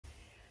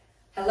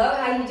Hello,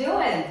 how you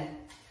doing?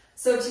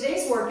 So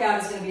today's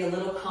workout is going to be a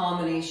little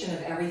combination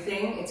of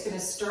everything. It's going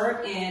to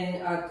start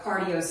in a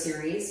cardio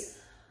series,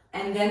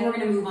 and then we're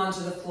going to move on to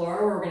the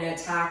floor where we're going to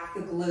attack the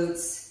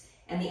glutes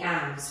and the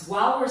abs.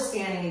 While we're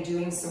standing and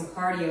doing some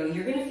cardio,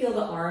 you're going to feel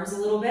the arms a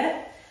little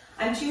bit.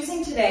 I'm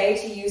choosing today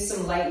to use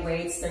some light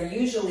weights. They're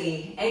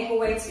usually ankle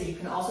weights, but you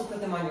can also put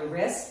them on your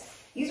wrist.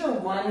 These are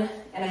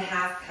 1.5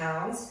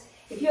 pounds.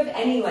 If you have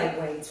any light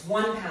weights,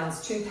 1 pound,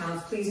 2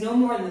 pounds, please no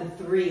more than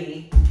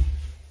 3.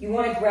 You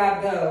want to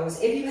grab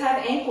those. If you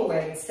have ankle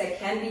weights that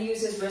can be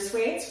used as wrist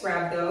weights,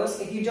 grab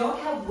those. If you don't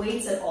have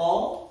weights at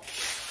all,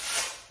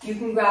 you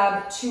can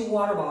grab 2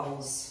 water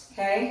bottles,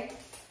 okay?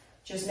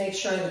 Just make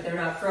sure that they're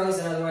not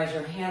frozen, otherwise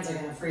your hands are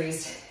going to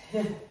freeze.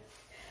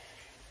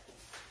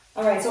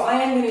 All right, so I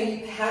am going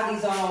to have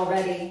these on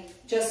already,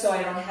 just so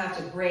I don't have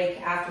to break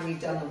after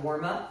we've done the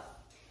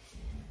warm-up.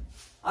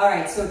 All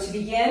right, so to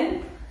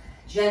begin,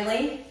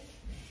 gently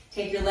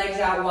take your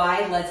legs out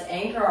wide. Let's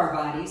anchor our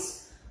bodies.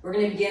 We're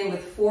going to begin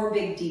with 4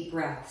 big deep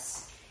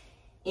breaths.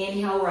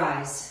 Inhale,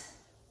 rise.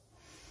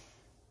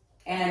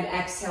 And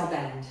exhale,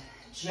 bend.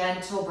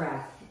 Gentle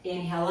breath.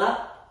 Inhale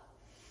up.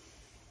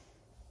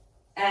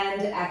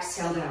 And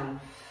exhale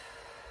down.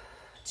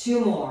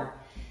 2 more.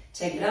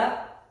 Take it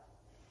up.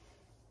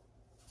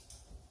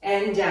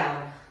 And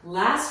down.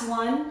 Last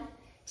one.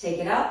 Take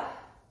it up.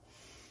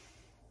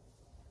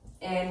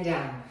 And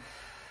down.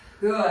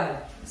 Good.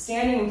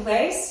 Standing in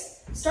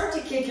place. Start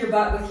to kick your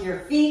butt with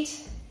your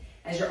feet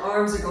as your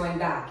arms are going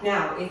back.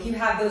 Now, if you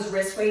have those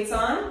wrist weights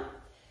on,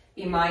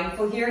 be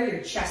mindful here,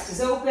 your chest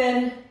is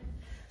open,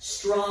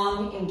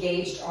 strong,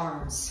 engaged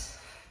arms.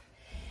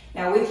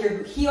 Now with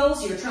your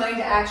heels, you're trying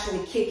to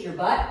actually kick your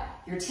butt.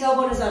 Your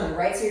tailbone is under,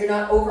 right? So you're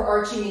not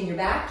overarching in your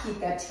back, keep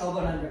that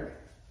tailbone under.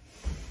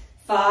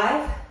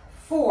 5,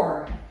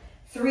 4,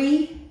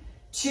 3,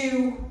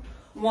 2,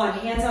 1.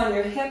 Hands on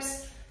your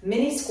hips,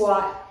 mini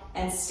squat,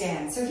 and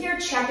stand. So here,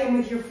 check in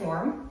with your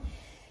form.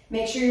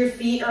 Make sure your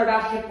feet are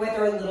about hip width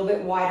or a little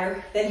bit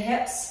wider than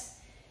hips.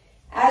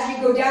 As you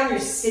go down, you're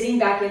sitting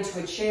back into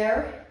a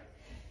chair.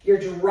 You're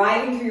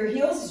driving through your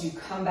heels as you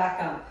come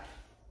back up.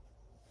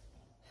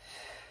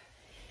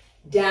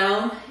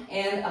 Down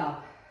and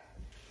up.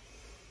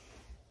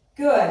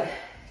 Good.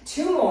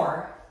 2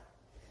 more.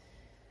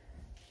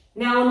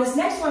 Now on this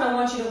next one, I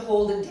want you to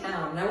hold it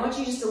down. And I want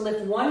you just to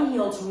lift one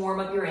heel to warm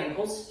up your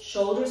ankles.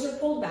 Shoulders are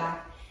pulled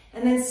back.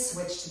 And then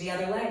switch to the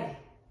other leg.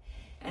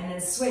 And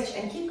then switch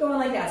and keep going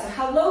like that. So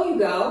how low you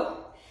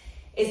go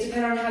is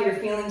dependent on how you're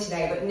feeling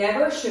today, but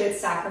never should it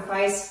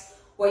sacrifice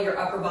what your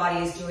upper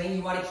body is doing.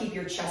 You want to keep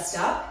your chest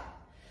up.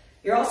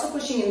 You're also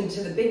pushing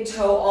into the big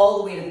toe all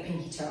the way to the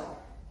pinky toe.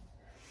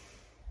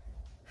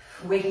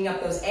 Waking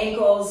up those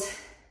ankles,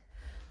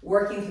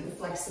 working through the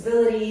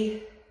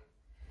flexibility.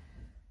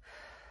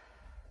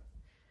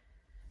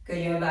 Good,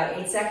 you have about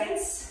 8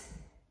 seconds.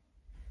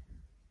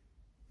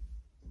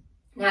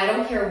 Now I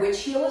don't care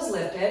which heel is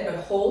lifted, but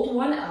hold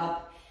one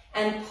up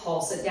and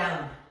pulse it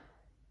down.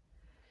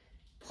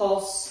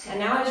 Pulse, and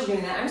now as you're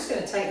doing that, I'm just going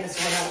to tighten this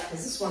one up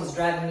because this one's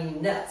driving me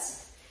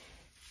nuts.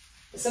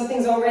 If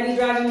something's already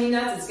driving me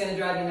nuts, it's going to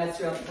drive me nuts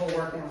throughout the whole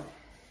workout.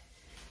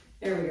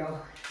 There we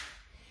go.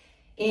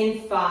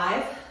 In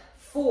 5,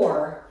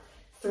 4,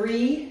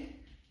 3,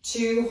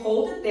 2,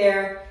 hold it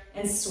there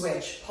and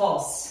switch,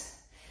 pulse.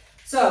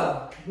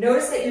 So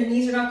notice that your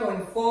knees are not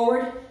going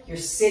forward, you're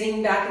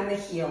sitting back in the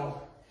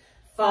heel.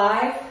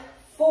 5,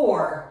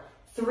 4,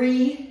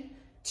 3,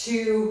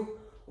 2,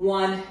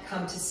 1,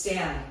 come to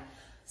stand.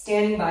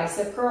 Standing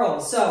bicep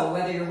curls. So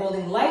whether you're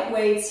holding light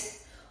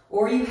weights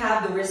or you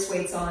have the wrist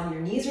weights on,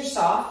 your knees are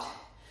soft,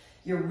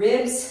 your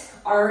ribs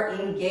are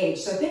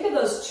engaged. So think of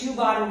those 2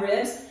 bottom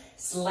ribs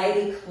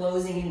slightly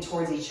closing in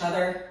towards each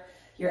other.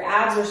 Your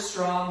abs are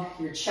strong,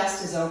 your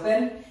chest is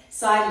open.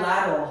 Side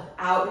lateral,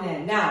 out and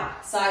in. Now,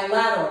 side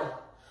lateral.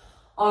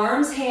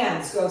 Arms,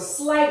 hands go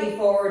slightly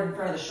forward in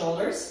front of the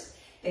shoulders.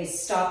 They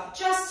stop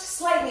just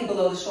slightly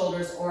below the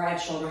shoulders or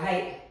at shoulder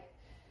height.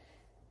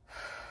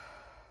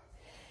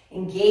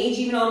 Engage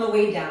even on the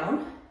way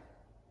down.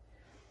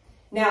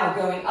 Now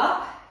going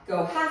up,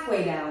 go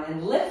halfway down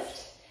and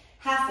lift,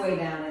 halfway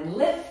down and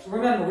lift.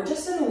 Remember, we're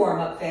just in the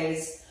warm-up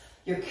phase.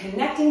 You're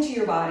connecting to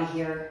your body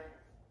here.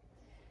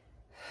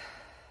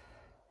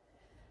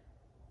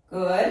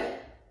 Good.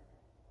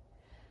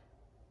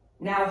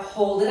 Now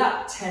hold it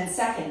up, 10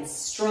 seconds.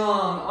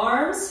 Strong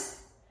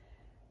arms.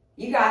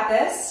 You got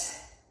this.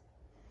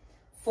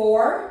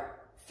 4,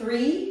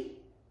 3,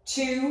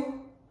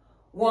 2,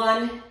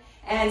 1,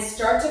 and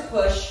start to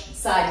push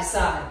side to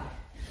side.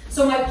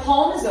 So my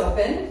palm is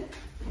open.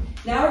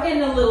 Now we're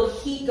getting a little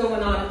heat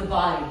going on in the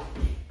body.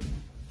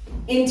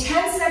 In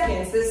 10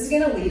 seconds, this is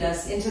going to lead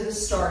us into the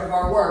start of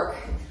our work.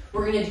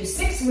 We're going to do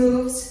 6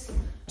 moves,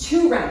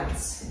 2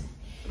 rounds.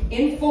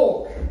 In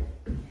 4.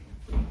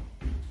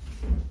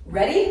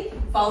 Ready?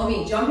 Follow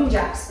me. Jumping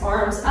jacks.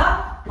 Arms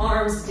up,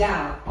 arms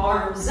down,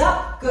 arms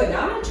up. Good.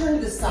 Now I'm going to turn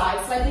to the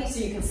side slightly so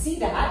you can see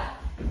that.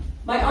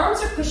 My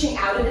arms are pushing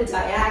out at a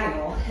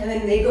diagonal, and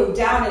then they go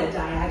down at a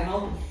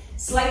diagonal,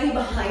 slightly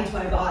behind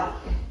my body.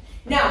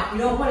 Now, if you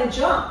don't want to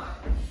jump,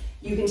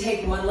 you can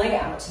take one leg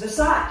out to the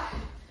side,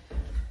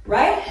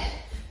 right?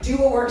 Do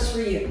what works for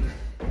you.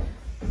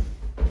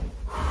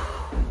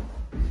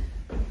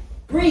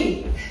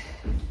 Breathe.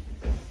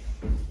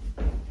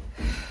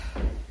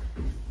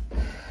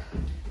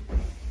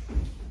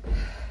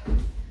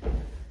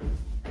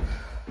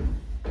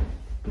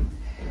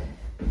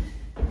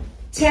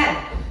 Ten.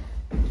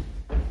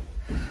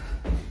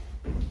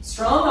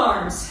 Strong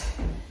arms.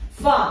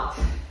 5.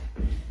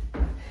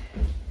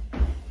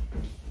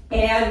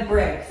 And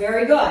break.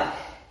 Very good.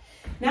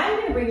 Now you're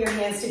going to bring your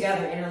hands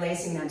together,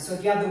 interlacing them. So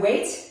if you have the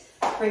weights,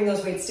 bring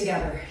those weights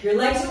together. Your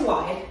legs are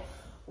wide.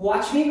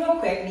 Watch me real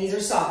quick. Knees are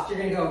soft. You're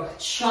going to go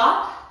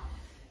chop,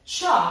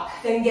 chop,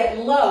 then get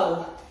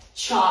low,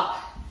 chop,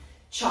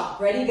 chop.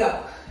 Ready,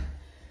 go.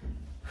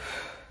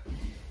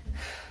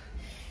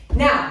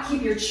 Now,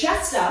 keep your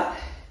chest up,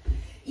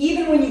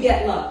 even when you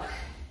get low.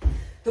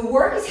 The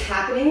work is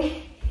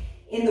happening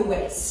in the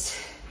waist.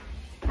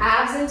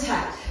 Abs in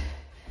tight.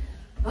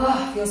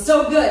 Oh, feels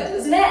so good,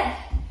 doesn't it?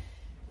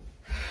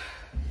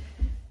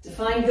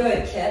 Define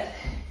good, Kit,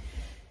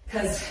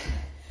 because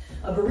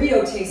a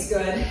burrito tastes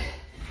good.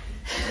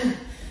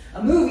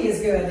 A movie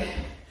is good.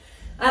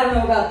 I don't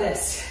know about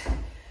this.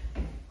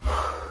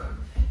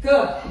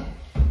 Good.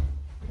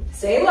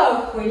 Stay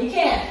low when you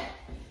can.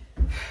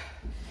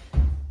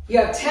 You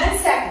have 10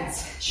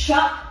 seconds.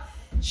 Chop,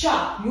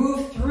 chop.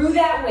 Move through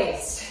that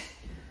waist.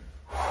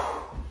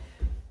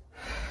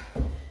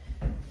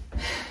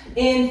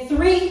 In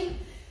 3,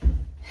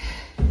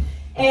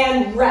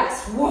 and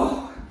rest.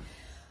 Whoa.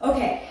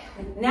 Okay,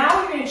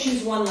 now you're going to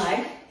choose one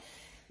leg.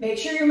 Make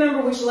sure you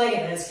remember which leg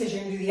it is because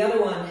you're going to do the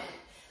other one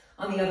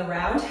on the other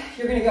round.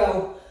 You're going to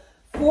go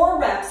 4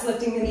 reps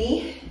lifting the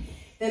knee,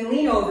 then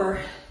lean over,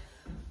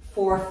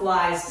 4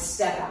 flies,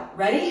 step out.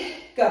 Ready?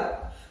 Go.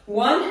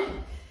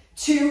 1,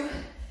 2,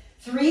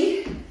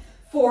 3,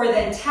 4,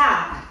 then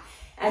tap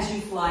as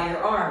you fly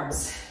your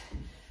arms.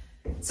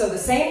 So the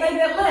same leg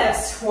that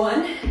lifts,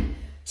 1,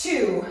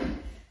 2,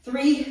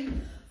 3,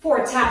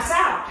 4, taps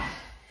out.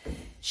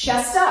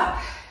 Chest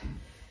up.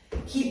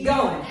 Keep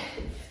going.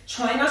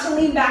 Try not to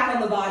lean back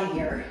on the body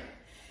here.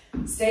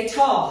 Stay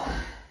tall.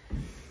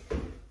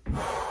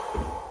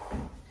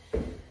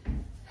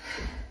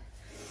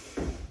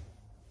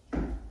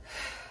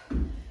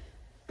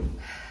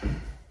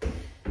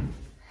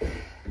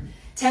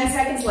 10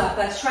 seconds left.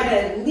 Let's try to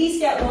at least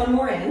get one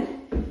more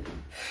in.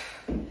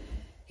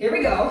 Here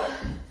we go.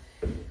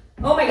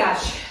 Oh my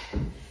gosh.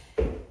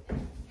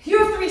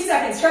 You have 3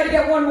 seconds. Try to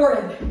get one more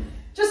in.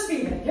 Just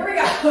speed it. Here we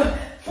go.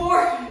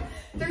 4,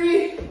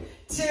 3,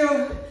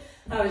 2.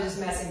 I was just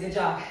messing. Good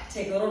job.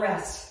 Take a little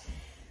rest.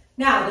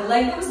 Now, the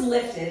leg that was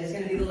lifted is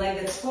going to be the leg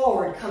that's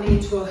forward, coming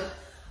into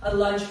a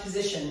lunge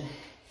position.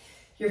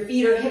 Your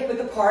feet are hip width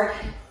apart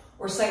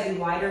or slightly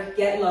wider.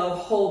 Get low.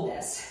 Hold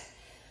this.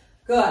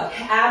 Good.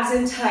 Abs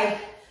in tight.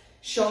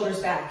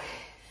 Shoulders back.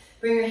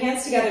 Bring your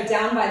hands together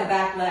down by the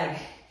back leg.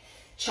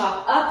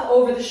 Chop up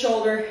over the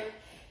shoulder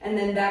and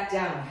then back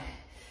down.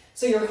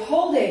 So you're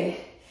holding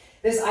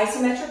this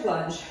isometric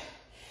lunge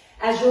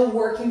as you're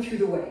working through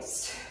the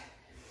waist.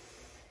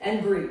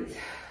 And breathe.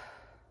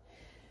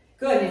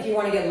 Good, and if you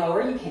want to get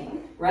lower, you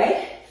can,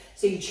 right?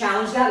 So you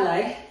challenge that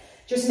leg.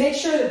 Just make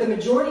sure that the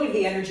majority of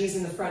the energy is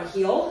in the front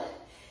heel.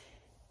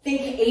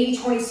 Think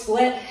 80-20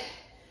 split.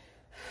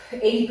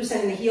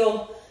 80% in the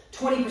heel,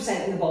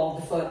 20% in the ball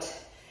of the foot.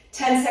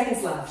 10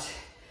 seconds left.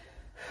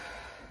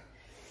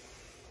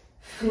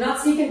 I'm not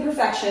seeking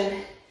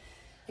perfection.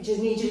 I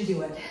just need you to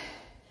do it.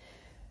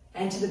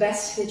 And to the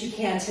best that you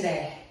can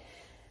today.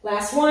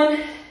 Last one,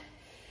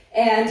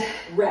 and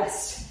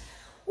rest.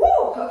 Woo,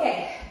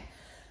 okay.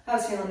 I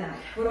was feeling that.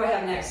 What do I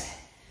have next?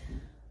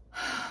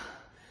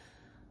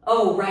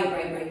 Oh,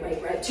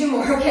 right. 2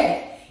 more,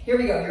 okay. Here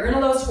we go. You're in a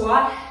low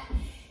squat.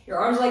 Your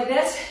arms like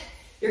this.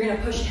 You're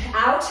gonna push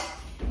out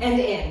and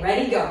in.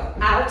 Ready, go.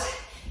 Out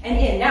and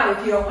in. Now,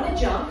 if you don't wanna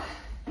jump,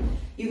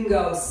 you can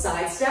go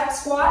side step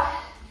squat,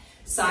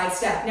 side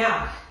step.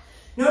 Now,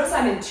 notice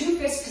I'm in 2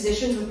 fist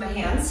positions with my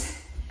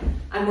hands.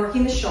 I'm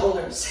working the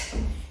shoulders.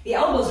 The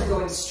elbows are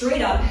going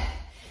straight up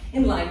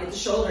in line with the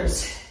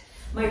shoulders.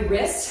 My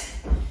wrists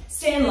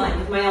stay in line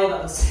with my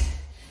elbows.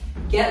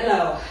 Get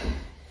low.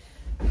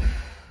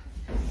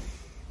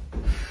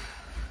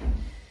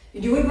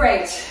 You're doing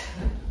great.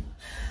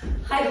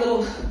 I had a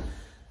little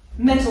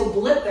mental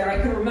blip there. I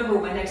couldn't remember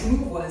what my next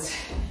move was.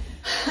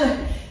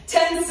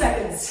 10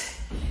 seconds.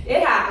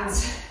 It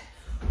happens.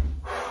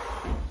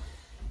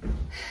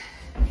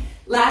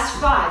 Last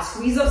 5.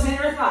 Squeeze those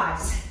inner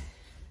thighs.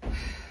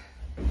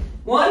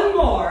 1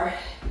 more.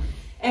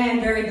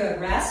 And very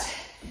good. Rest.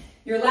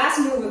 Your last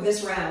move of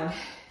this round.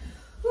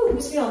 Ooh,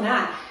 who's feeling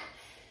that?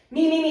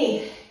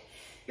 Me.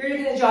 You're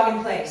gonna jog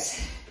in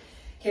place.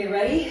 Okay,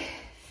 ready?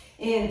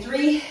 In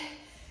 3,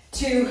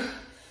 2,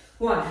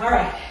 1. All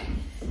right.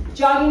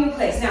 Jogging in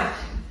place. Now,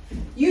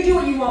 you do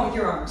what you want with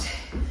your arms.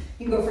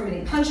 You can go for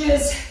mini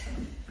punches.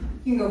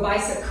 You can go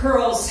bicep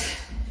curls.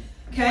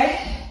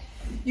 Okay?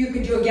 You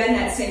could do again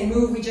that same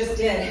move we just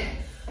did.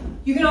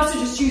 You can also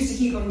just choose to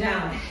keep them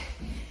down.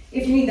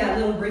 if you need that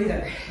little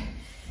breather.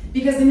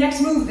 Because the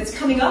next move that's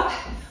coming up,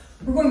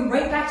 we're going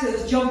right back to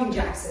those jumping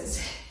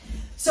jacks.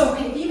 So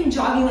if even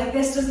jogging like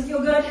this doesn't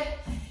feel good,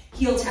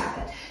 heel tap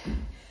it.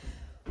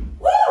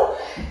 Woo!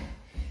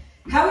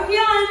 How are we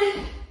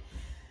feeling?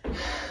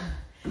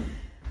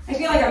 I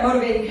feel like I'm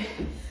motivating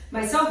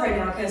myself right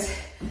now because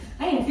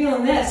I ain't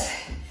feeling this.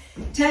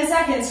 10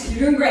 seconds,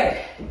 you're doing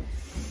great.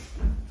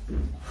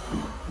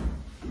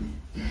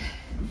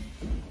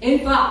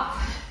 In 5.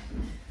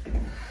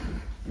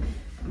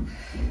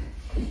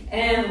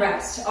 And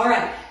rest. All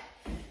right.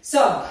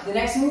 So the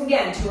next move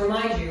again, to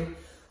remind you,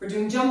 we're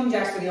doing jumping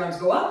jacks where the arms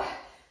go up,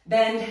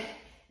 bend,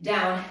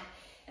 down,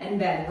 and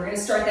bend. We're going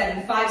to start that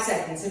in 5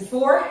 seconds. In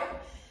 4,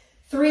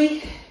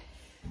 3,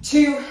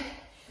 2,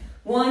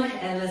 1,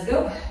 and let's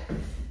go.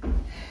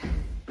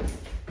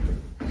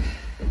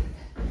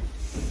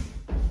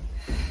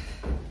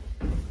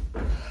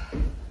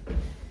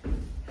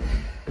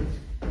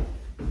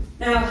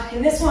 Now,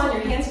 in this one,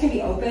 your hands can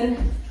be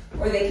open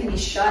or they can be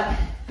shut,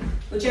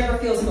 whichever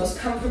feels most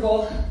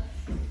comfortable.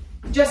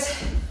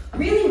 Just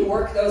really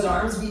work those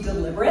arms, be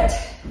deliberate.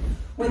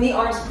 When the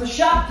arms push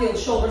up, feel the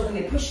shoulders. When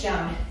they push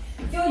down,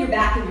 feel your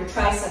back and your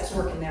triceps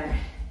working there.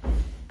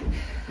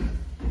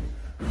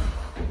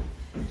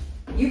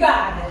 You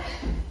got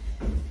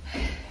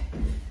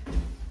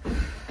it.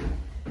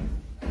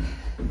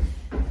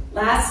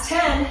 Last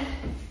 10.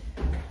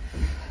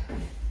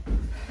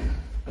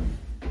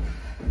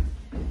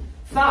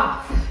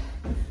 5.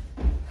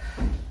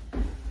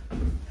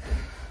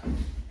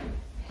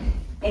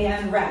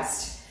 And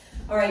rest.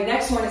 All right,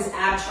 next one is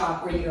ab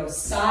chop, where you go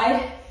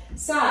side,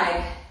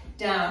 side,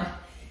 down,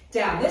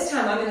 down. This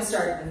time I'm gonna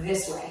start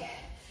this way.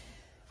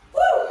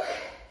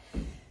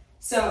 Woo!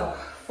 So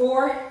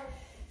 4,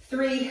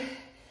 3,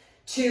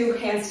 2,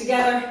 hands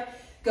together.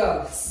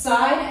 Go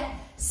side,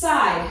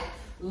 side,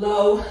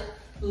 low,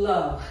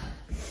 low.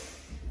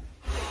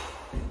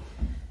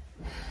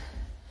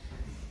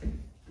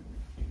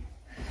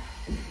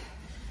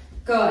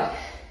 Good.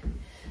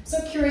 I'm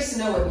so curious to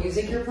know what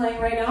music you're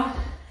playing right now.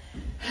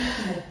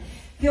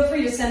 Feel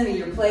free to send me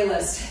your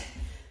playlist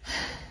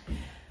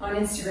on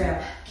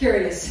Instagram.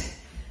 Curious.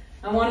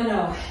 I want to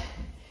know.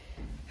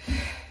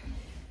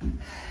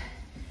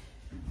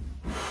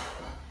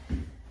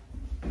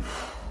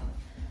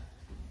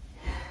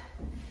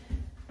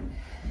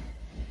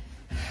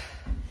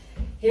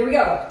 Here we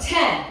go.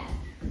 10.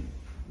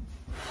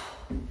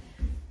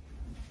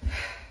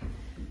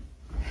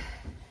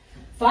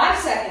 5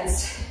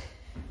 seconds.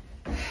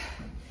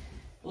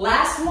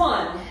 Last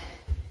one.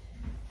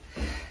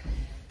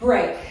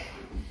 Break.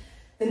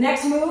 The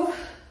next move,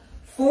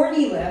 4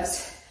 knee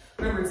lifts.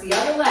 Remember, it's the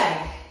other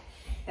leg,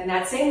 and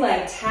that same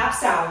leg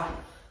taps out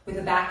with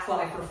a back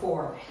fly for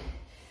forward.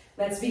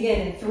 Let's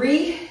begin in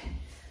 3,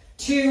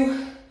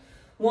 2,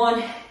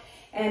 1,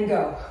 and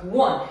go.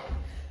 1,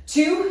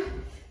 2,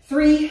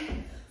 3,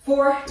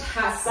 4,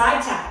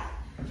 side tap.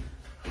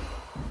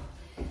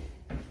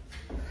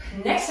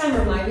 Next time,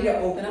 remind me to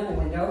open up a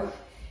window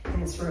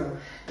in this room.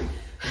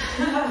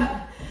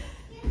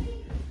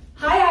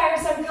 Hi,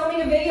 Iris, I'm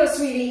filming a video,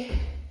 sweetie.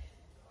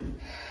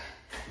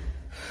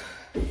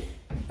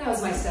 That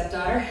was my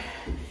stepdaughter.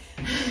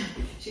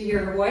 Should you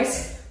hear her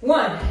voice?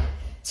 1,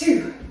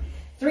 2,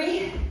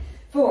 3,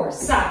 4,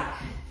 side.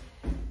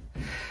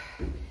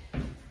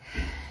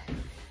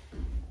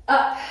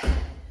 Up.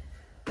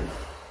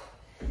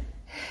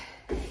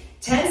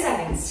 10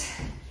 seconds.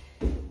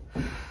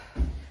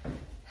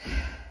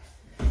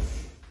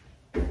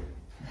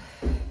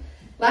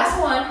 Last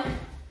one.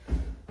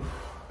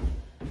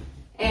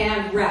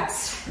 And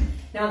rest.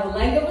 Now the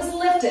leg that was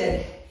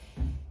lifted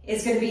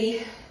is going to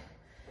be,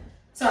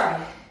 sorry,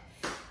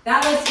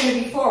 that leg's going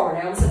to be forward.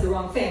 I almost said the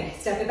wrong thing.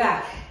 Step it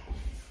back.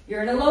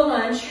 You're in a low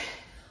lunge,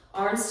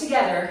 arms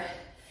together.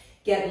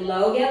 Get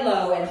low,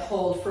 and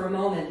hold for a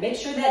moment. Make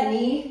sure that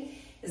knee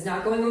is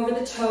not going over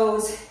the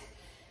toes.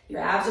 Your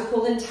abs are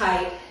pulled in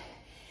tight.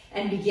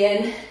 And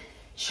begin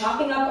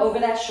chopping up over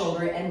that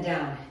shoulder and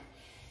down.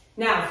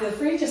 Now, feel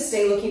free to just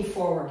stay looking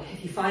forward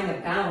if you find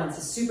that balance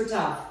is super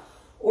tough.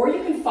 Or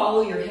you can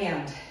follow your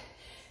hand.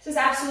 This is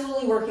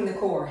absolutely working the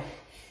core.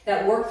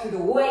 That work through the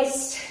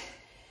waist,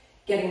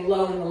 getting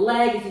low in the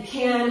leg if you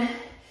can.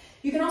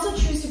 You can also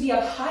choose to be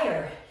up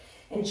higher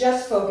and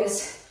just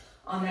focus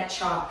on that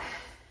chop.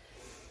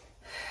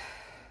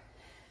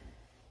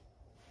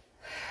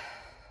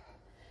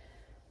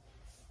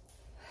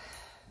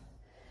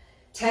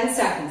 Ten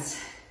seconds.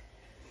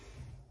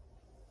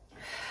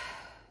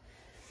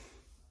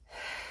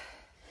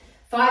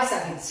 5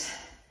 seconds.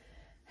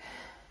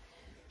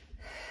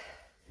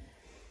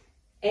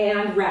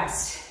 And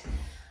rest.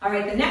 All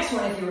right, the next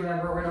one, if you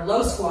remember, we're in a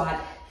low squat.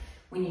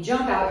 When you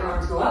jump out, your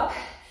arms go up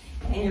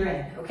and you're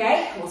in,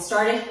 okay? We'll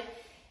start it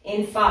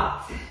in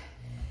 5.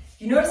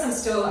 You notice I'm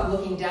still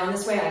looking down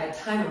this way. I have a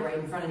timer right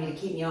in front of me to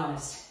keep me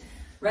honest.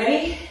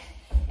 Ready?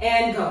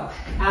 And go.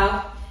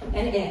 Out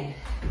and in.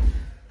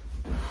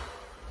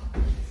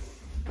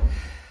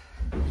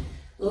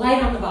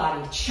 Light on the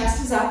body.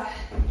 Chest is up.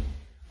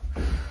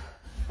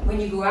 When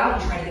you go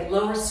out, you try to get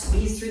lower,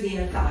 squeeze through the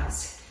inner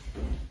thighs.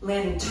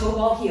 Landing toe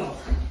ball heel,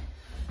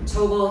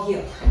 toe ball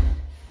heel.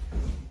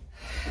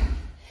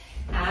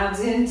 Abs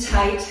in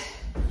tight.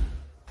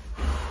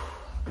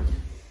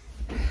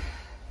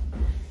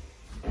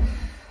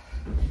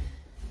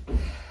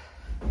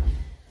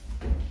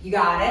 You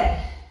got it.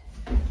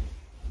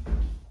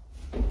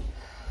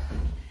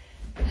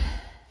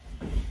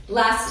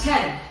 Last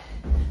 10.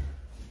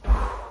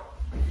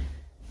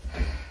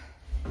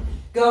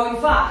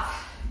 Going 5.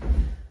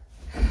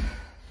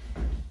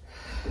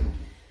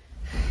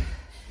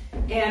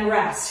 And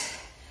rest.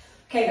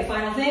 Okay, the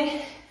final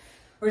thing,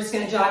 we're just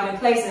gonna jog in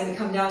place and then we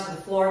come down to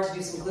the floor to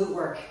do some glute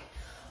work.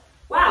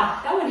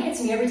 Wow, that one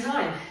hits me every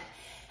time.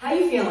 How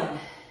you feeling?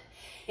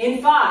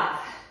 In 5,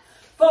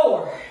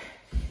 4,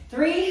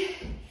 3,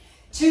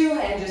 2,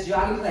 and just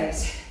jog in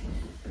place.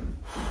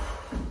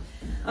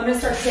 I'm gonna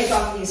start to take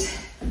off these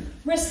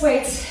wrist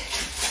weights.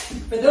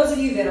 For those of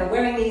you that are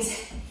wearing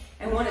these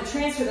and want to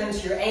transfer them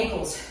to your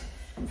ankles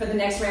for the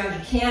next round,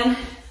 you can.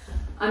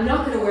 I'm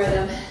not gonna wear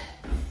them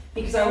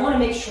because I wanna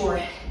make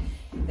sure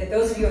that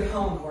those of you at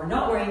home who are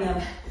not wearing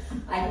them,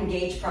 I can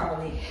gauge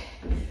properly.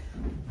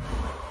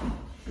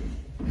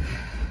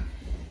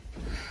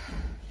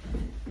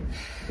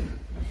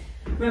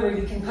 Remember,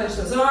 you can punch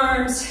those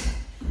arms,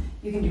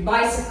 you can do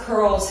bicep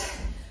curls,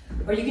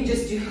 or you can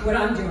just do what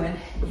I'm doing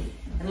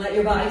and let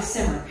your body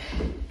simmer.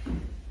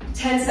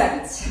 10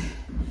 seconds.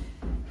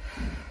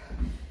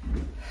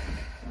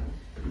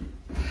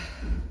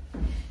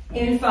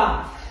 In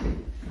 5.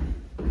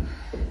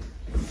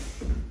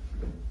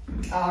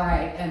 All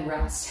right, and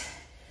rest.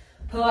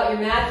 Pull out your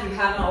mat if you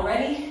haven't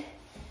already.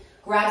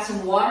 Grab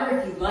some water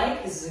if you'd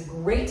like. This is a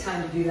great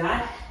time to do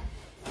that.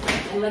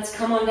 And let's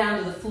come on down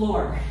to the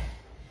floor.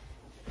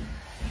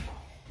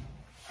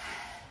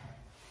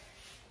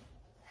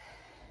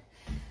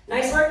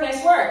 Nice work,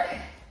 nice work.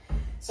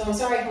 So I'm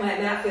sorry if my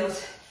mat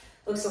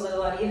looks a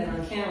little uneven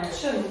on camera. It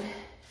shouldn't,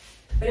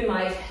 but it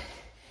might.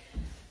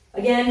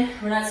 Again,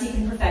 we're not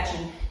seeking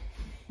perfection.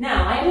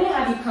 Now, I'm gonna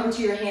have you come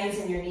to your hands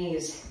and your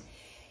knees.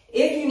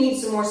 If you need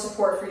some more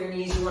support for your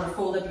knees, you wanna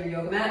fold up your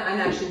yoga mat, I'm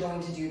actually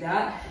going to do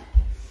that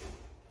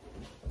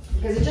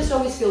because it just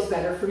always feels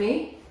better for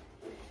me.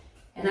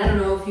 And I don't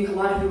know if a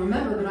lot of you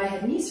remember, but I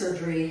had knee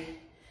surgery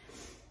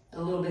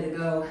a little bit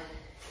ago.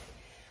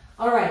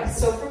 All right,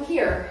 so from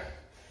here,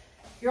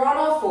 you're on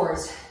all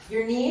fours.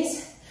 Your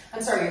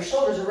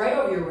shoulders are right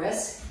over your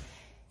wrists,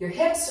 your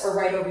hips are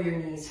right over your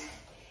knees,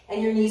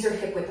 and your knees are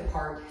hip width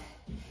apart.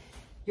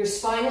 Your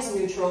spine is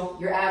neutral,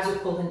 your abs are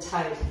pulled in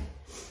tight.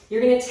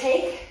 You're gonna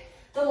take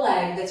the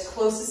leg that's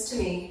closest to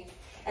me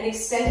and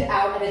extend it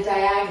out at a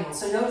diagonal.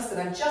 So notice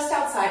that I'm just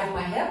outside of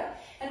my hip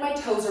and my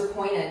toes are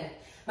pointed.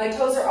 My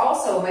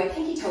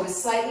pinky toe is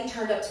slightly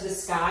turned up to the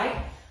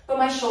sky, but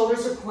my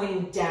shoulders are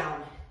pointing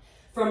down.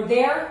 From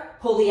there,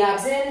 pull the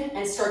abs in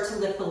and start to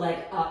lift the leg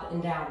up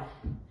and down.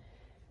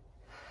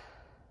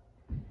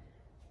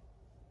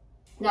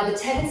 Now the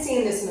tendency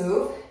in this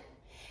move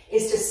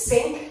is to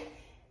sink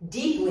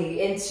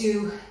deeply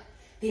into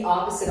the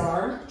opposite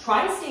arm.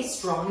 Try to stay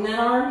strong in that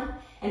arm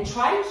and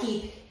try to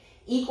keep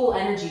equal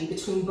energy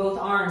between both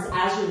arms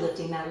as you're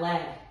lifting that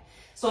leg.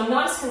 So I'm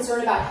not as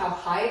concerned about how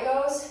high it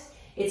goes.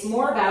 It's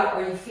more about,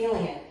 are you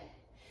feeling it?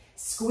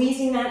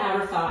 Squeezing that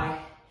outer thigh,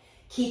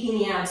 keeping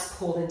the abs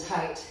pulled in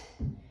tight.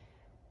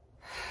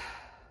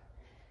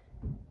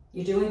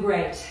 You're doing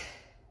great.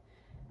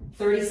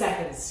 30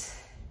 seconds.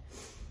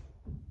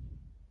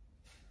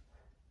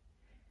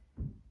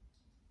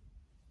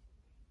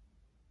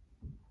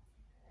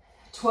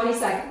 $20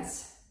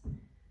 seconds.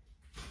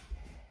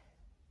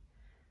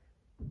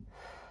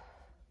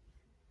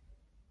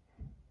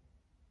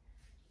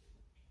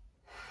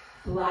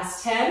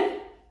 Last 10.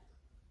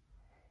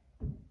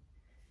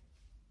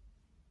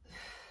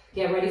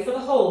 Get ready for the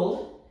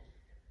hold.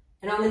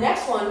 And on the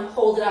next one,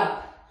 hold it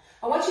up.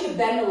 I want you to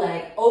bend the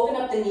leg, open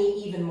up the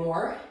knee even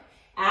more.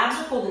 Abs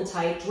are pulled in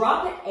tight.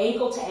 Drop it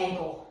ankle to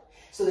ankle.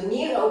 So the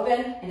knee is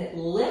open and it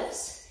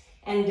lifts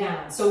and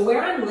down. So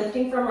where I'm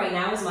lifting from right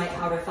now is my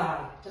outer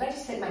thigh. Did I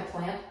just hit my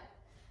plant?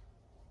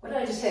 What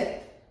did I just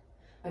hit?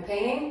 My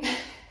painting?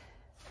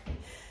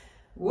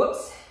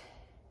 Whoops.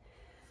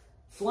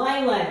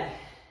 Flying leg.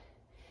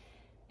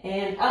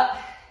 And up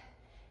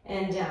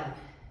and down.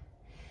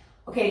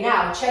 Okay,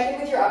 now check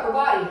in with your upper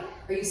body.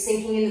 Are you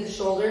sinking into the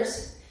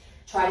shoulders?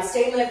 Try to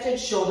stay lifted,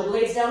 shoulder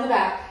blades down the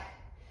back.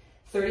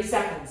 30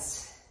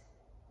 seconds.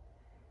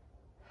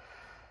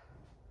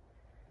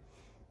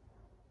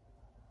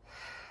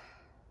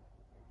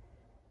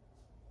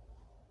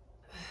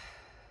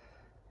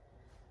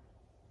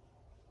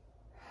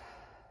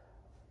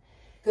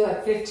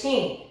 Good,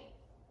 15.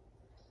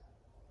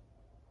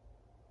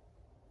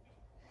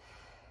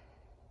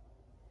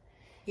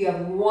 You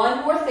have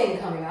one more thing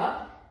coming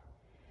up.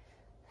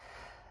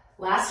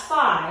 Last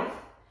 5.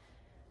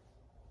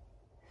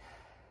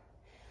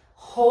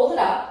 Hold it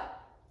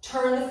up,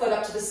 turn the foot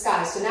up to the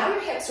sky. So now your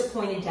hips are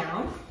pointed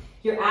down,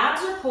 your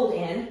abs are pulled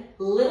in,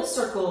 little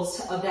circles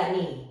of that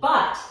knee,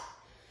 but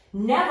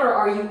never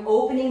are you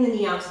opening the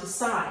knee out to the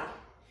side.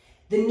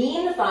 The knee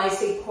and the thigh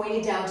stay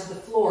pointed down to the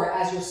floor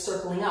as you're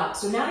circling up.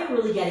 So now you're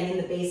really getting in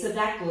the base of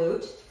that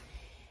glute.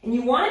 And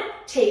you want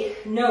to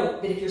take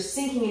note that if you're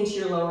sinking into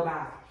your lower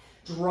back,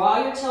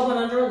 draw your tailbone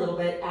under a little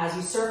bit as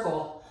you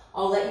circle.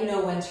 I'll let you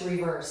know when to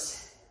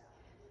reverse.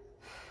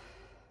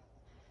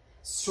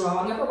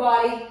 Strong upper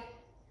body.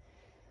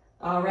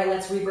 All right,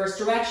 let's reverse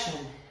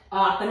direction.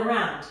 Up and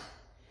around.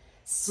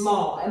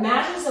 Small.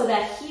 Imagine as though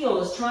that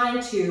heel is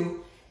trying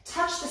to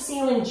touch the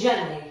ceiling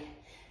gently,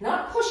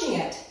 not pushing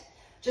it,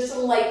 just a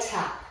light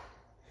tap.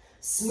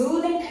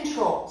 Smooth and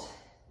controlled.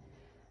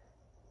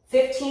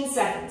 15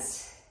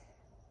 seconds.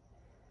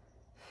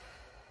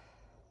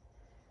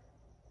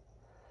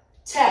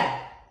 10.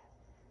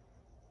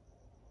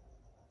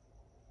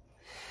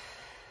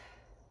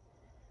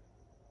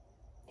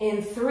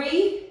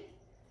 3,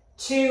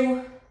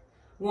 2,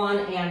 1,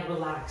 and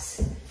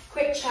relax.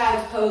 Quick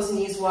child's pose,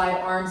 knees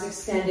wide, arms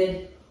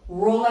extended.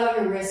 Roll out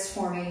your wrists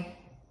for me.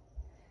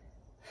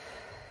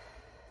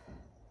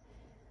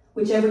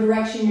 Whichever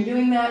direction you're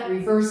doing that,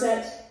 reverse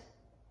it.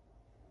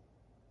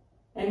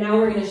 And now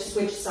we're going to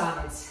switch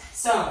sides.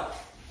 So,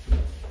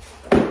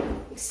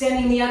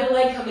 extending the other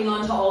leg, coming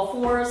onto all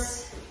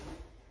fours.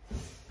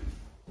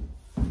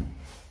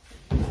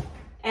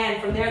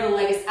 And from there, the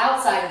leg is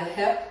outside of the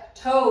hip.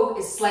 Toe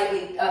is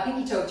slightly,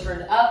 pinky toe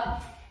turned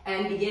up,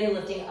 and begin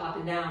lifting up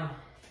and down.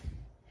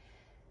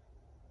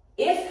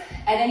 If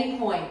at any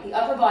point the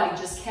upper body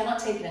just cannot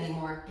take it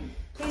anymore,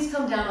 please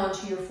come down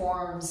onto your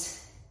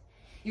forearms.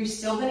 You're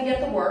still going to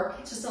get the work,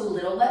 it's just a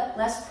little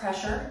less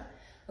pressure,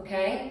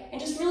 okay? And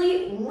just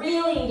really,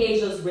 really engage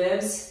those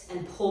ribs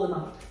and pull them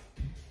up.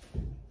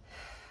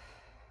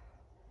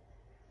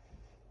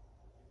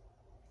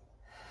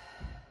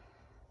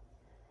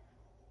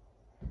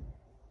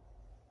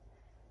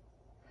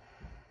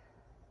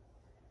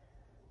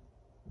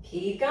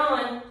 Keep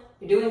going.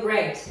 You're doing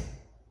great.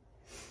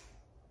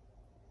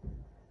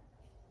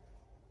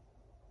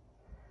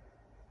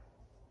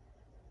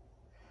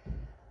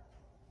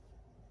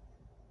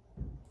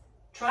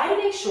 Try to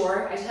make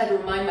sure, I just had to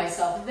remind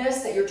myself of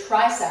this, that your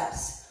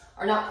triceps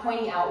are not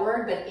pointing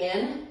outward, but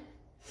in.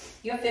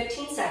 You have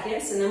 15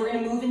 seconds, and then we're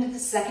going to move into the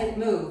second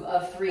move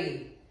of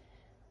 3.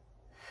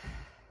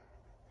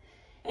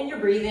 And you're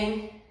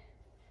breathing.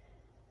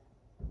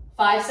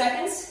 5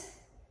 seconds.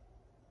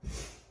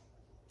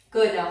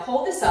 Good, now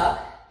hold this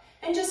up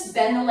and just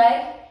bend the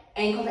leg,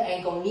 ankle to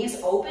ankle, knees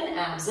open,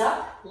 abs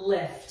up,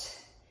 lift.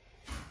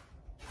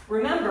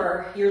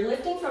 Remember, you're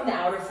lifting from the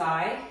outer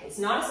thigh. It's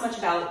not as much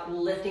about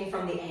lifting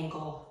from the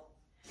ankle.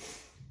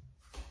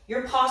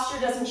 Your posture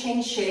doesn't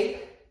change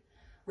shape,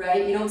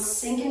 right? You don't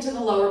sink into the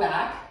lower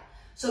back.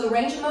 So the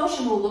range of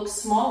motion will look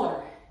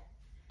smaller,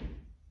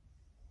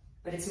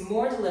 but it's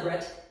more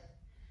deliberate,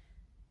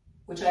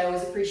 which I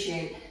always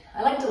appreciate.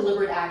 I like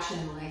deliberate action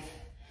in life.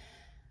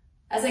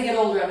 As I get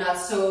older, I'm not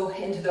so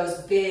into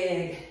those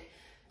big,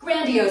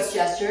 grandiose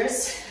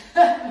gestures.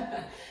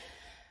 I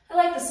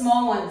like the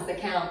small ones that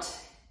count.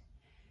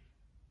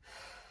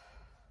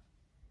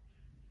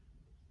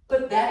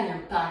 Put that in your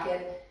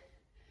pocket.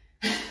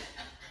 I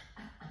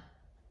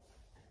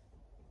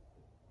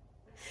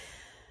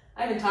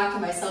haven't talked to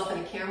myself in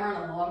a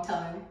camera in a long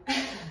time.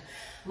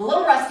 I'm a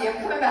little rusty,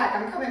 I'm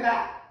coming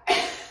back.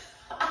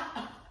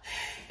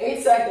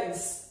 8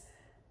 seconds.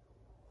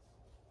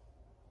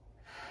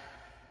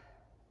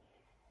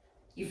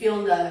 You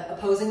feeling the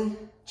opposing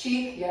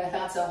cheek? Yeah, I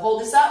thought so.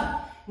 Hold this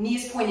up.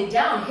 Knees pointed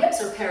down,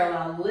 hips are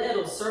parallel.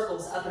 Little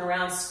circles up and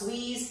around.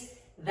 Squeeze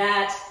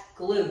that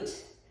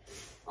glute.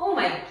 Oh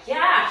my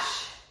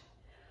gosh.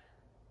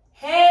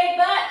 Hey,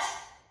 butt.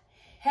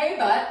 Hey,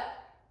 butt.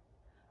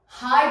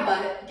 Hi,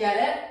 butt. Get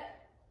it?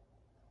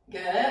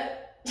 Get it?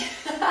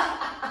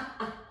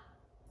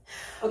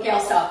 Okay,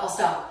 I'll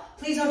stop.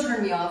 Please don't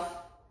turn me off.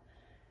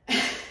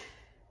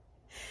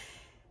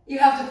 You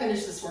have to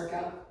finish this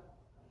workout.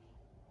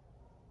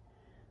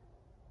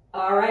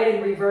 All right,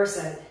 and reverse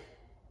it.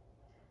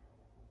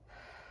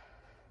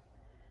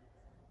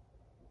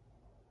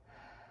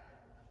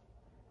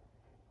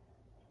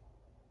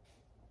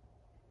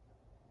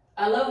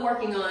 I love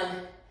working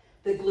on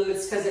the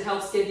glutes because it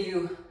helps give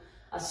you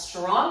a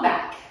strong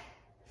back.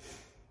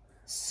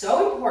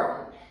 So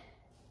important.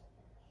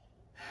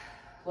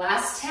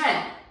 Last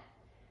 10.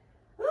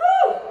 Woo!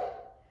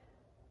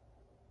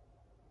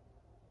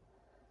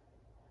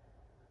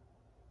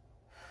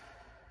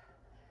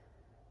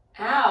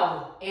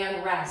 Ow,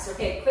 and rest.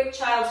 Okay, quick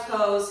child's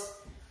pose.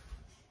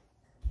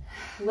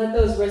 Let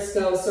those wrists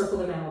go, circle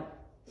them out.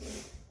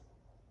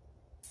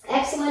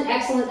 Excellent,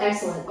 excellent,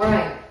 excellent. All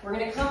right, we're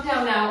gonna come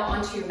down now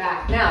onto your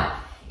back. Now,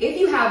 if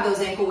you have those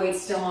ankle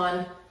weights still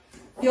on,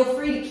 feel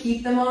free to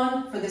keep them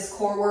on for this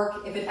core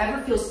work. If it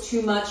ever feels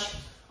too much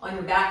on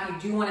your back, you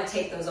do wanna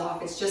take those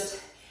off. It's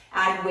just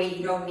added weight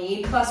you don't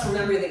need. Plus,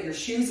 remember that your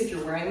shoes, if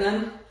you're wearing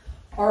them,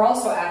 are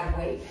also added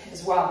weight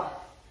as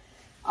well.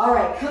 All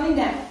right, coming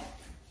down.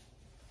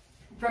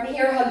 From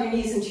here, hug your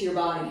knees into your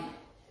body.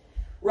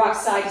 Rock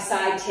side to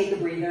side, take a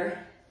breather.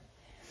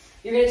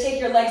 You're gonna take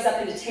your legs up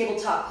into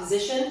tabletop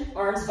position,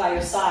 arms by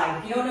your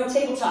side. If you don't know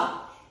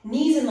tabletop,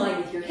 Knees in line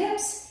with your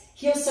hips,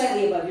 heels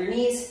slightly above your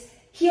knees.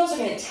 Heels are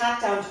going to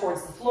tap down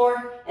towards the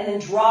floor and then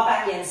draw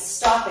back in,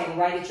 stopping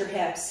right at your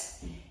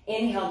hips.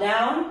 Inhale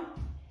down,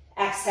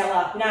 exhale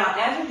up. Now,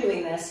 as you're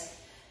doing this,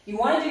 you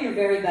want to do your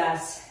very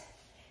best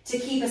to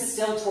keep a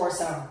still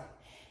torso.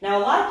 Now,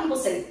 a lot of people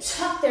say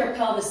tuck their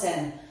pelvis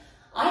in.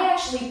 I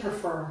actually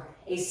prefer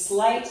a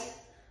slight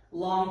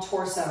long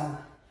torso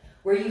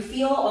where you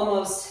feel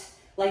almost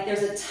like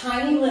there's a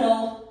tiny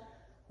little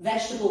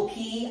vegetable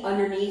pea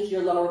underneath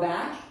your lower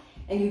back,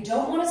 and you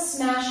don't want to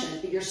smash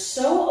it, but you're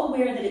so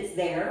aware that it's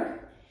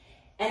there,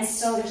 and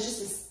so there's just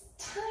this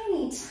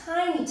tiny,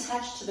 tiny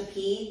touch to the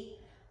pea,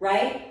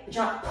 right? But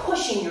you're not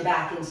pushing your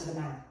back into the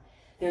mat.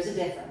 There's a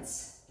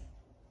difference.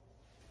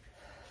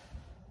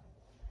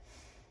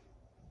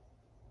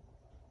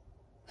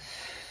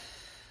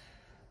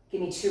 Give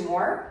me 2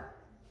 more.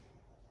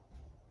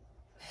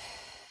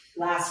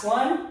 Last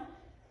one.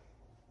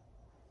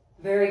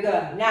 Very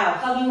good. Now,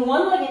 hugging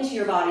one leg into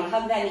your body,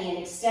 hug that knee and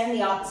extend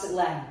the opposite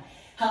leg.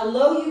 How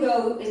low you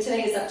go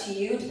today is up to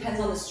you, depends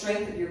on the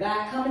strength of your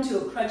back. Come into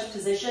a crunch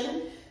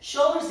position,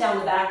 shoulders down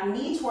the back,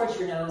 knee towards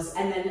your nose,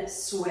 and then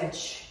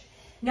switch.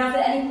 Now, if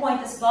at any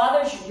point this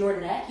bothers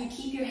your neck, you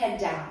keep your head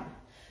down.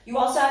 You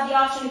also have the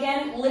option,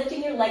 again,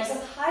 lifting your legs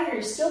up higher.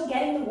 You're still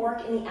getting the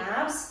work in the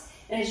abs,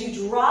 and as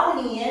you draw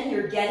the knee in,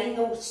 you're getting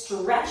the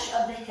stretch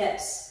of the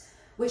hips,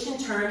 which in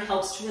turn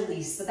helps to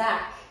release the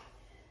back.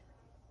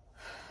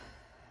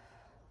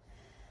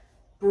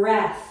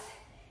 Breath.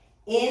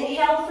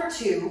 Inhale for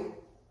 2.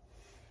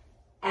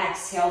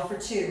 Exhale for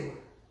 2.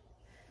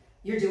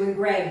 You're doing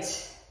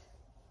great.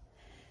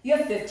 You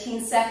have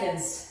 15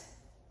 seconds.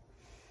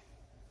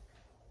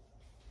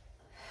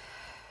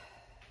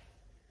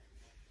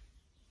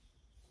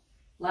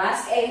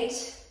 Last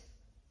 8.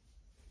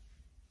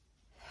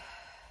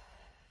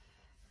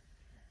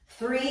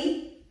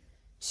 3,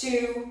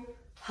 2,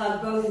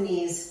 hug both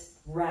knees,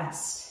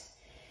 rest.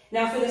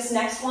 Now for this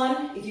next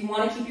one, if you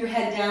want to keep your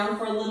head down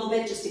for a little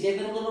bit, just to give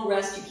it a little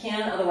rest, you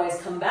can.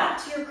 Otherwise, come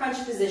back to your crunch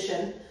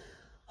position,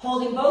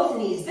 holding both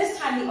knees. This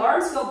time the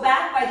arms go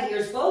back by the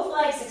ears, both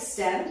legs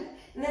extend,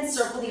 and then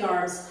circle the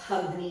arms,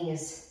 hug the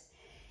knees.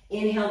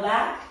 Inhale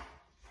back,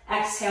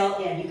 exhale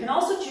in. You can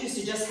also choose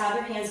to just have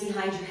your hands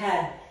behind your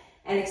head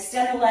and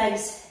extend the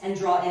legs and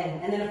draw in.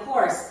 And then of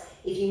course,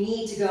 if you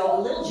need to go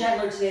a little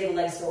gentler today, the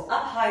legs go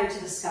up higher to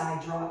the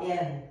sky, draw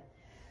in.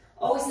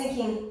 Always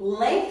thinking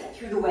length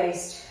through the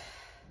waist,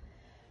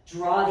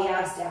 draw the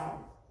abs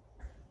down.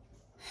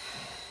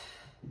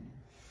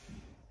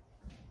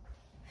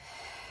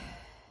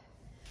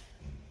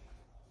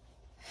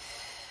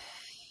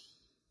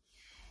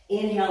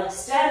 Inhale,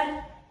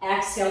 extend,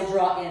 exhale,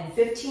 draw in,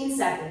 15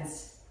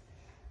 seconds.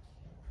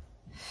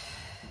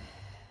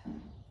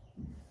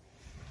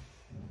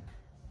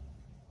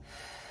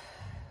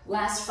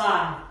 Last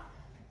 5.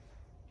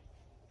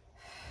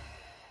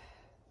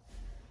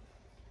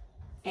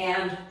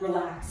 And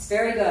relax.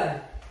 Very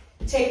good.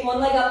 Take one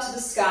leg up to the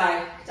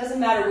sky. It doesn't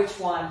matter which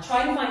one.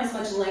 Try and find as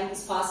much length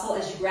as possible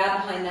as you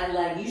grab behind that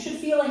leg. You should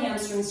feel a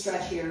hamstring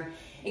stretch here.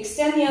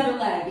 Extend the other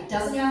leg. It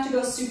doesn't have to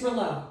go super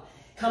low.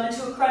 Come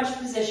into a crunch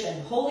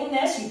position. Holding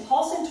this, you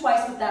pulse in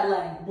twice with that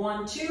leg.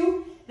 1,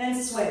 2,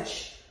 then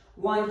switch.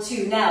 1,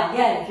 2. Now,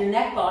 again, if your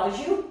neck bothers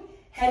you,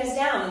 head is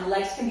down and the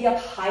legs can be up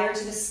higher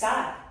to the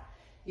sky.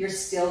 You're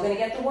still going to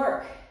get the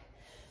work.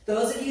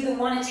 Those of you that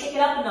want to take it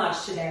up a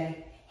notch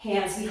today,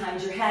 hands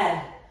behind your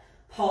head.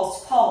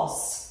 Pulse,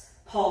 pulse,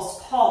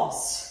 pulse,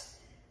 pulse.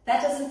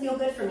 That doesn't feel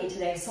good for me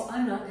today, so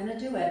I'm not going to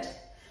do it.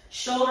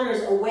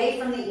 Shoulders away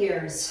from the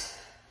ears.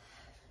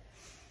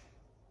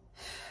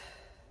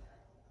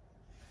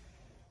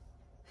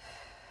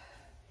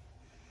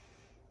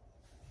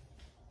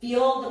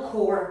 Feel the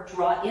core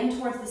draw in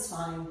towards the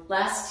spine.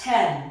 Last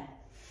 10.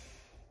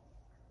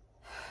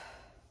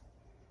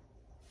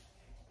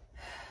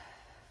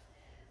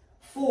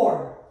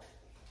 Four.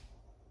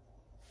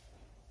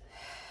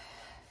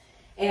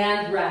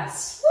 And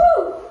rest.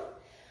 Woo!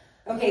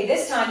 Okay,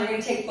 this time you're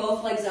going to take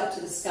both legs up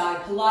to the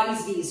sky,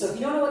 Pilates V. So if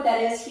you don't know what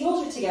that is,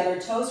 heels are together,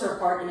 toes are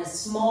apart in a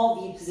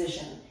small V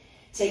position.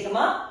 Take them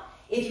up.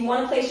 If you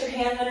want to place your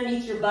hand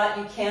underneath your butt,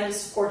 you can to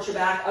support your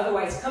back.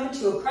 Otherwise, come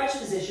into a crunch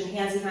position,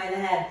 hands behind the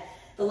head.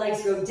 The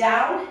legs go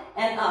down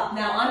and up.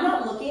 Now, I'm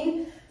not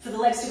looking for the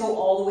legs to go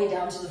all the way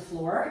down to the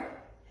floor.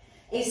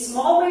 A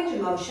small range of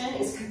motion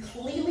is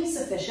completely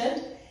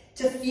sufficient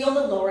to feel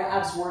the lower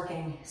abs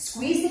working.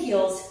 Squeeze the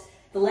heels,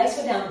 the legs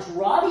go down,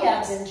 draw the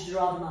abs in to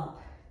draw them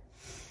up.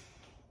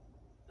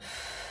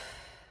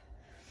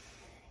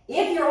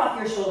 If you're off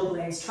your shoulder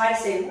blades, try to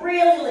stay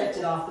really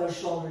lifted off those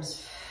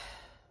shoulders.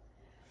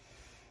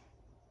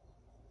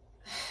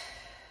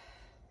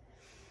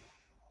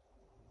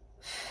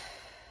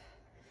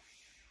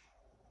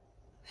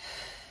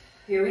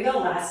 Here we go,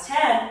 last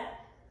 10.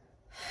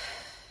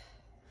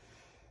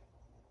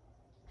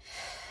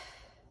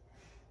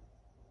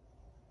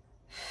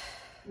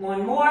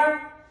 One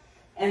more,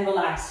 and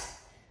relax.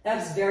 That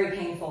was very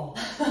painful.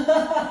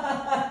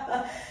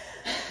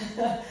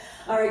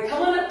 All right,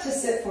 come on up to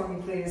sit for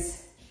me,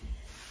 please.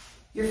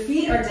 Your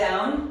feet are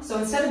down, so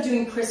instead of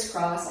doing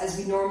crisscross as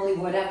we normally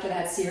would after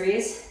that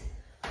series,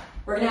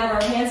 we're gonna have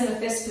our hands in a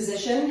fist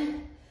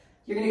position.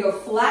 You're gonna go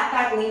flat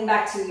back, lean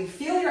back till you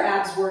feel your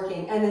abs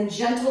working, and then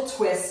gentle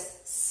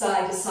twists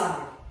side to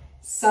side,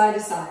 side to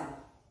side.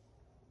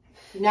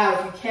 Now,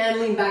 if you can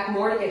lean back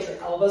more to get your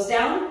elbows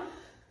down,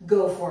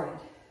 go for it.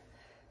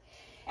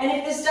 And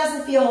if this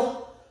doesn't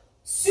feel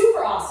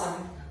super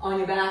awesome on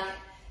your back,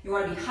 you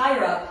want to be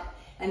higher up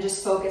and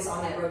just focus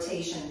on that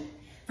rotation.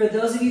 For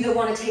those of you that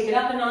want to take it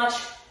up a notch,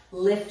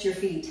 lift your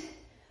feet.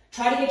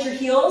 Try to get your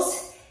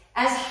heels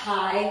as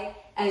high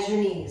as your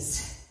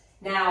knees.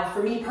 Now,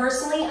 for me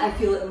personally, I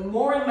feel it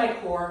more in my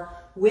core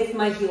with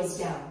my heels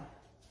down.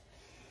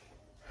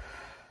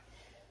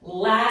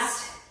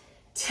 Last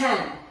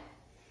 10.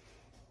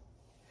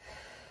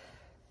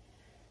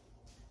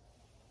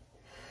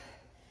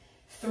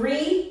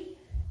 3,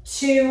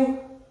 2,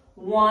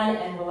 1,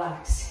 and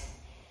relax.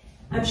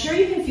 I'm sure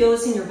you can feel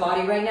this in your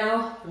body right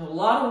now. There's a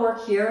lot of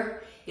work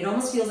here. It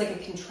almost feels like a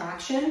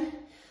contraction.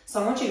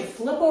 So I want you to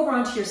flip over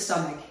onto your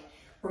stomach.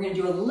 We're going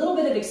to do a little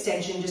bit of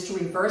extension just to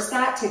reverse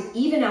that to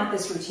even out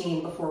this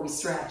routine before we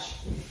stretch.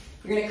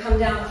 You're going to come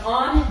down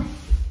on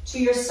to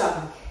your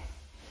stomach.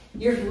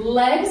 Your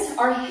legs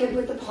are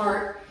hip-width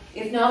apart,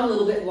 if not a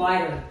little bit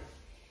wider.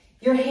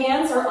 Your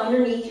hands are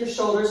underneath your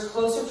shoulders,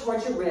 closer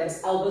towards your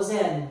ribs, elbows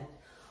in.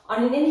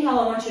 On an inhale,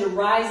 I want you to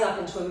rise up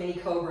into a mini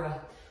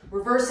cobra,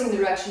 reversing the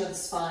direction of the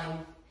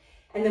spine.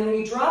 And then when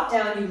you drop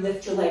down, you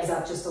lift your legs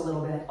up just a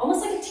little bit,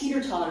 almost like a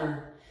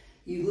teeter-totter.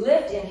 You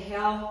lift,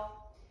 inhale,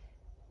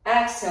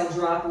 exhale,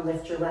 drop,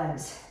 lift your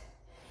legs.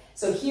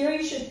 So here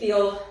you should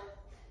feel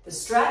the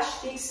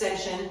stretch, the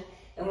extension,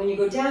 and when you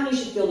go down, you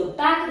should feel the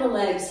back of the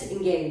legs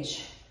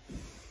engage.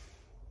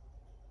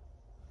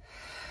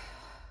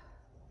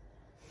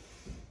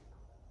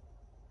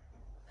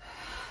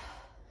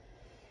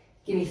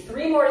 Give me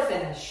 3 more to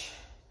finish.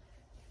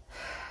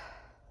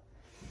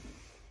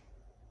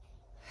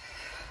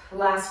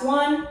 Last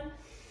one.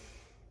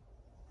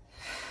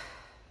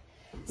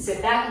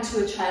 Sit back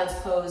into a child's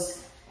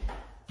pose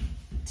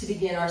to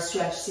begin our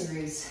stretch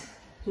series.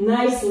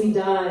 Nicely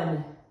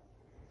done.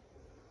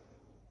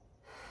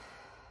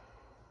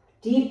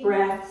 Deep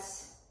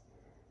breaths.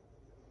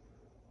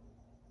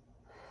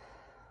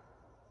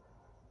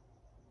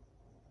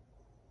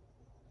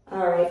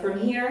 All right, from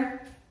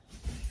here,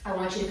 I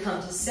want you to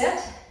come to sit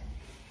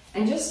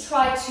and just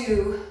try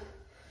to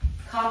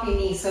copy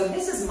me. So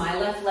this is my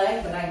left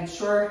leg, but I'm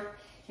sure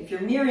if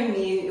you're mirroring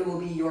me, it will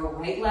be your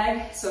right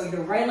leg. So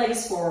your right leg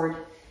is forward,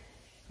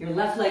 your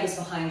left leg is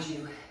behind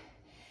you.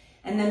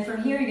 And then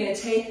from here, you're gonna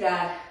take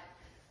that,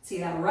 see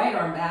that right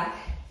arm back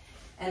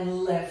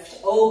and lift,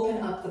 open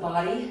up the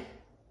body,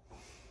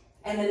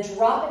 and then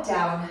drop it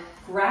down,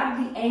 grab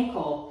the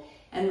ankle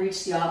and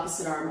reach the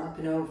opposite arm up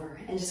and over.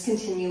 And just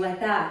continue like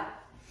that.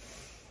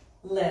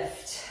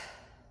 Lift,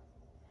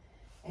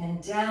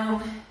 and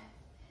down,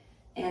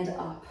 and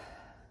up.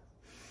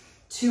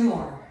 2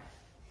 more.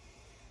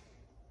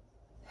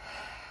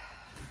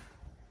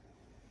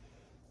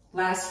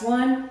 Last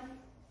one.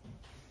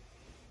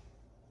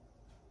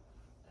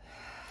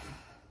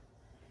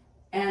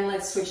 And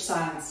let's switch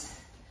sides.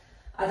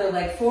 Other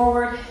leg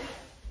forward,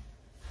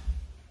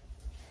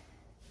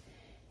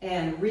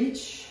 and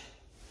reach,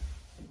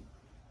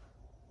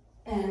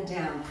 and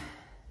down.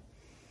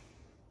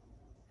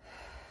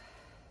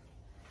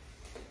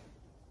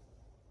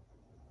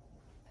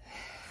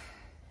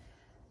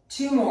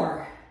 2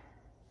 more.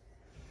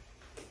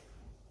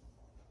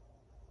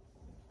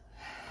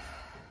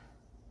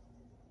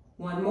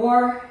 One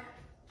more.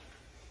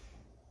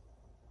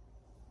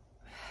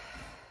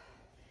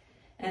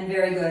 And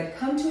very good.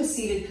 Come to a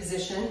seated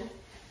position,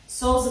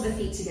 soles of the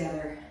feet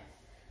together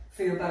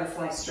for your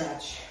butterfly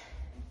stretch.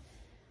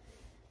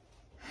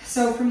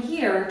 So from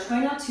here,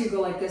 try not to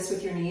go like this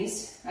with your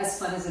knees, as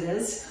fun as it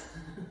is.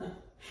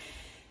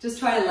 Just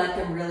try to let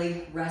them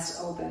really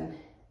rest open.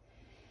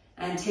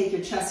 And take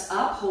your chest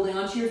up, holding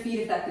onto your feet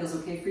if that feels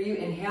okay for you.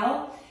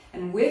 Inhale,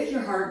 and with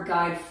your heart,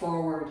 guide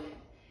forward.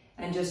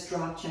 And just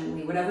drop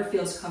gently, whatever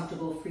feels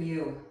comfortable for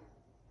you.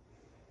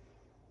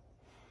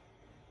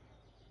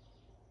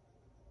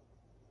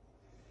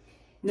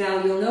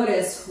 Now you'll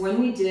notice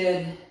when we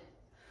did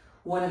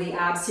one of the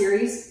ab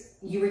series,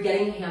 you were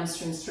getting a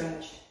hamstring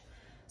stretch.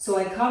 So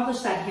I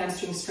accomplished that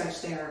hamstring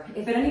stretch there.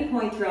 If at any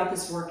point throughout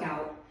this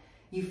workout,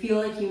 you feel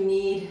like you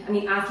need,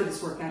 after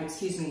this workout,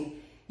 excuse me,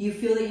 you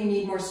feel that you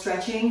need more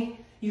stretching,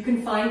 you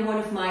can find one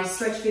of my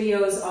stretch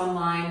videos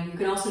online. You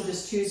can also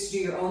just choose to do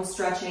your own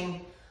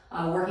stretching.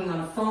 Working on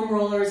a foam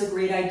roller is a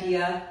great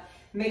idea.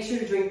 Make sure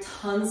to drink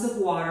tons of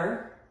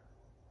water.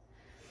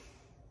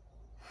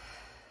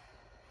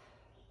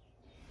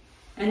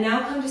 And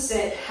now come to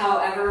sit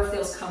however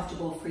feels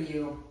comfortable for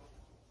you.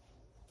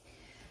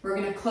 We're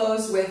going to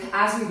close with,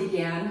 as we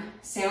began,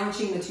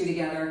 sandwiching the 2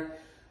 together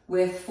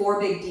with 4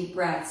 big deep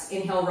breaths.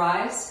 Inhale,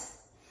 rise.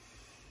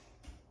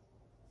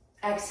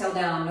 Exhale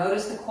down.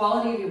 Notice the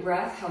quality of your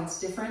breath, how it's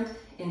different.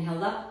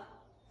 Inhale up.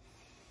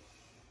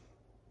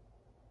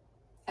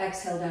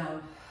 Exhale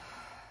down.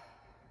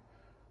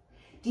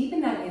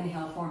 Deepen that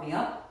inhale for me,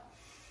 up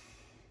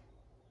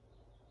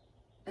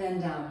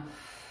and down.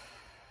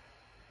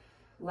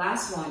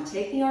 Last one,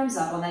 take the arms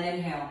up on that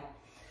inhale.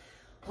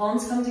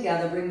 Palms come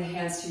together, bring the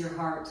hands to your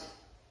heart.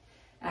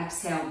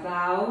 Exhale,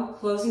 bow,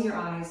 closing your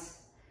eyes.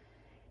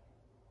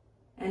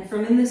 And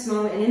in this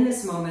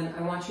moment,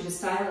 I want you to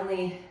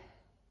silently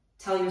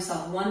tell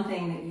yourself one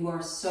thing that you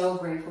are so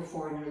grateful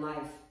for in your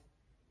life.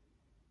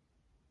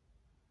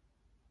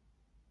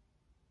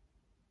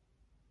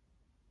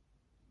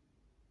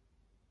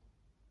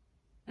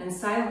 And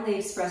silently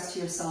express to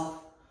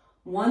yourself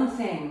one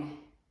thing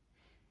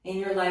in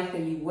your life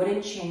that you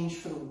wouldn't change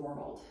for the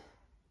world.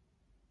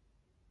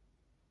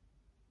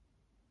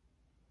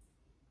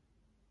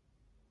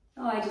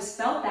 Oh, I just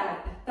felt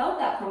that. I felt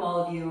that from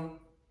all of you.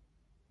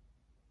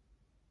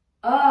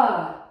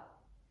 Ah,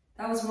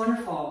 that was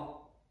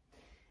wonderful.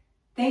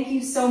 Thank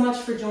you so much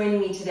for joining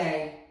me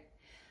today.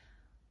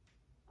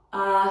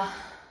 I'm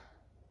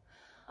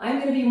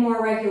going to be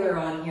more regular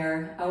on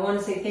here. I want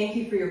to say thank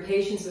you for your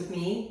patience with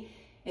me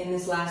in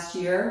this last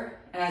year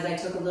as I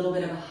took a little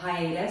bit of a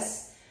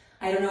hiatus.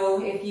 I don't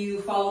know if you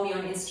follow me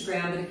on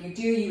Instagram, but if you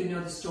do, you would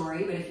know the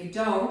story. But if you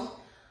don't,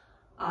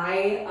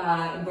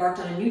 I embarked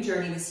on a new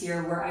journey this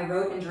year where I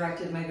wrote and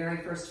directed my very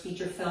first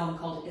feature film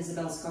called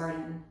Isabel's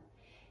Garden.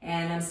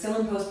 And I'm still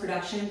in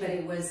post-production, but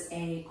it was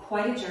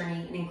quite a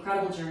journey, an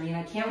incredible journey, and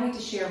I can't wait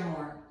to share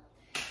more.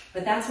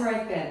 But that's where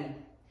I've been.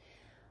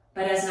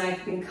 But as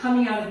I've been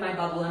coming out of my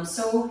bubble, I'm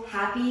so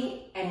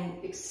happy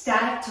and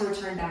ecstatic to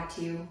return back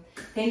to you.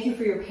 Thank you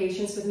for your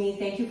patience with me.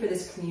 Thank you for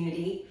this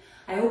community.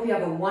 I hope you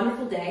have a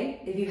wonderful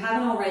day. If you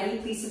haven't already,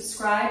 please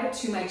subscribe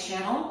to my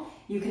channel.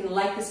 You can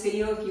like this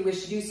video if you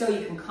wish to do so.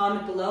 You can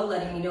comment below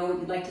letting me know what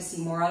you'd like to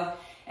see more of.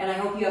 And I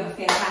hope you have a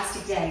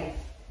fantastic day.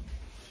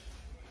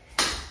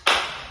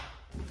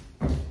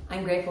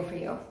 I'm grateful for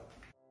you.